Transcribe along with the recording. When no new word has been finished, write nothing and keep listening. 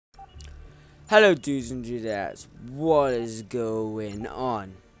Hello dudes and dudettes, what is going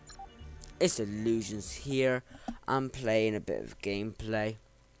on? It's Illusions here. I'm playing a bit of gameplay.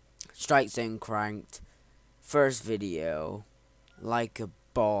 Strike Zone cranked. First video. Like a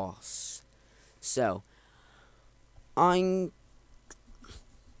boss. So, this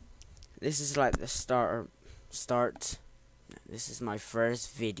is like the start. This is my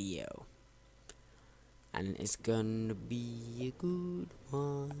first video. And it's gonna be a good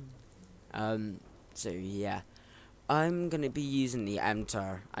one. So yeah, I'm gonna be using the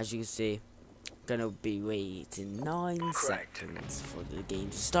MTAR. As you can see, gonna be waiting 9 seconds for the game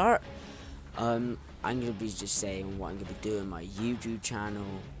to start. I'm gonna be just saying what I'm gonna be doing on my YouTube channel,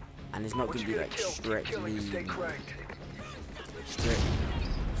 and it's not gonna be like strictly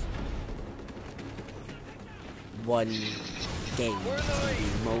one game. It's gonna be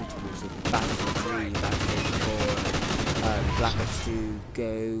multiple, so Battlefield 3, Battlefield 4, Black Ops 2,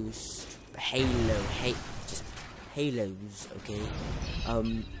 Ghost, Halo, just Halos, okay.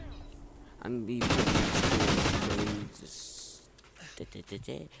 I'm gonna be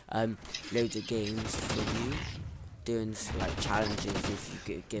loads of games for you, doing like challenges if you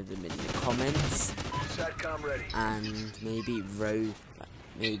could give them in the comments, and maybe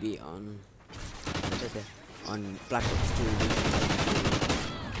on Black Ops 2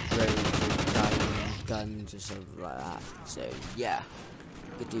 road to diamond guns or something like that. So yeah,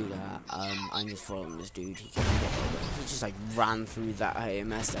 could do that. I'm just following this dude. He just like ran through that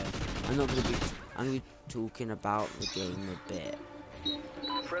AMS there. I'm gonna be talking about the game a bit.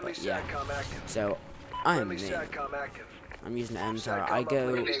 But yeah. So I'm using the MTAR. I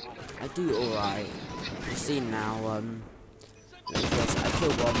do alright. You see now, I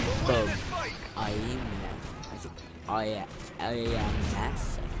killed one bug.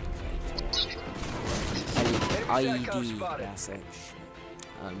 IED, that's it.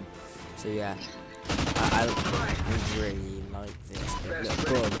 So yeah, I really like this. But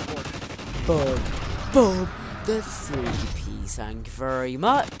look, boom, the 3P, thank you very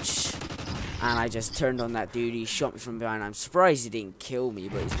much. And I just turned on that dude, he shot me from behind. I'm surprised he didn't kill me,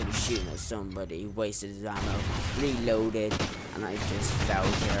 but he's gonna shoot at somebody. Wasted his ammo, reloaded, and I just fell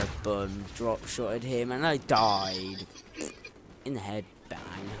there, boom, drop shotted him, and I died. In the head,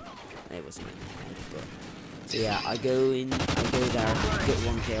 bang. It wasn't in the head, but... So yeah, I go there, get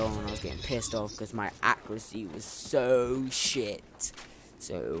one kill, and I was getting pissed off because my accuracy was so shit.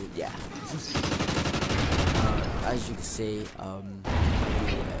 So yeah. As you can see, I'm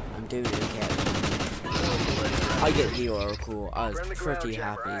doing okay. I get the Oracle. I was pretty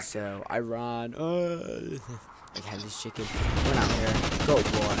happy, so I ran. Like headless chicken. Went out here, got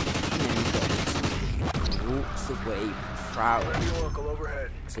one, and then he got it. Walks away proudly.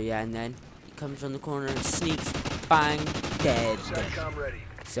 So yeah, and then he comes on the corner and sneaks, bang, dead.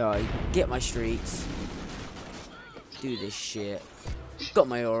 So I get my streaks, do this shit, got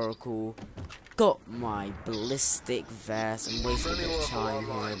my Oracle, got my ballistic vest. I'm wasting a bit of time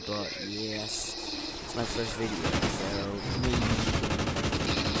here, but yes, it's my first video, so maybe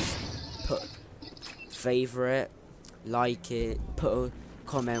put favorite, like it, put a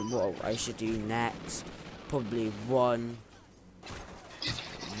comment what I should do next. Probably one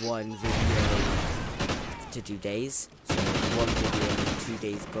video to 2 days, so 1 video 2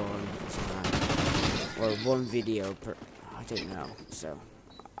 days gone, or 1 video per, I don't know. So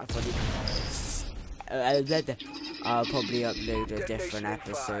I'll probably upload a different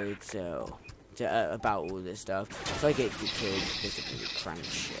episode, so about all this stuff, so I get killed because of the crank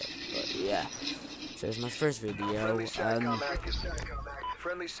shit. But yeah, so it's my first video.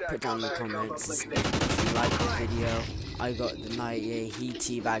 Put down in the comments if you like the video. I got the night, he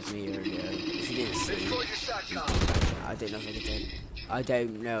teabagged me earlier. If you didn't see, I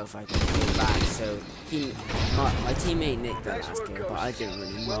don't know if I can go back. So my teammate nicked that last kill, but I didn't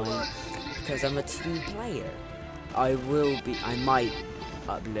really mind because I'm a team player. I might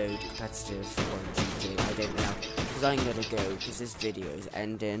upload competitive on YouTube. I don't know, because I'm gonna go, because this video is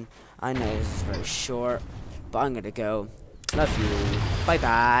ending. I know this is very short, but I'm gonna go. Love you. Bye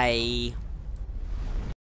bye.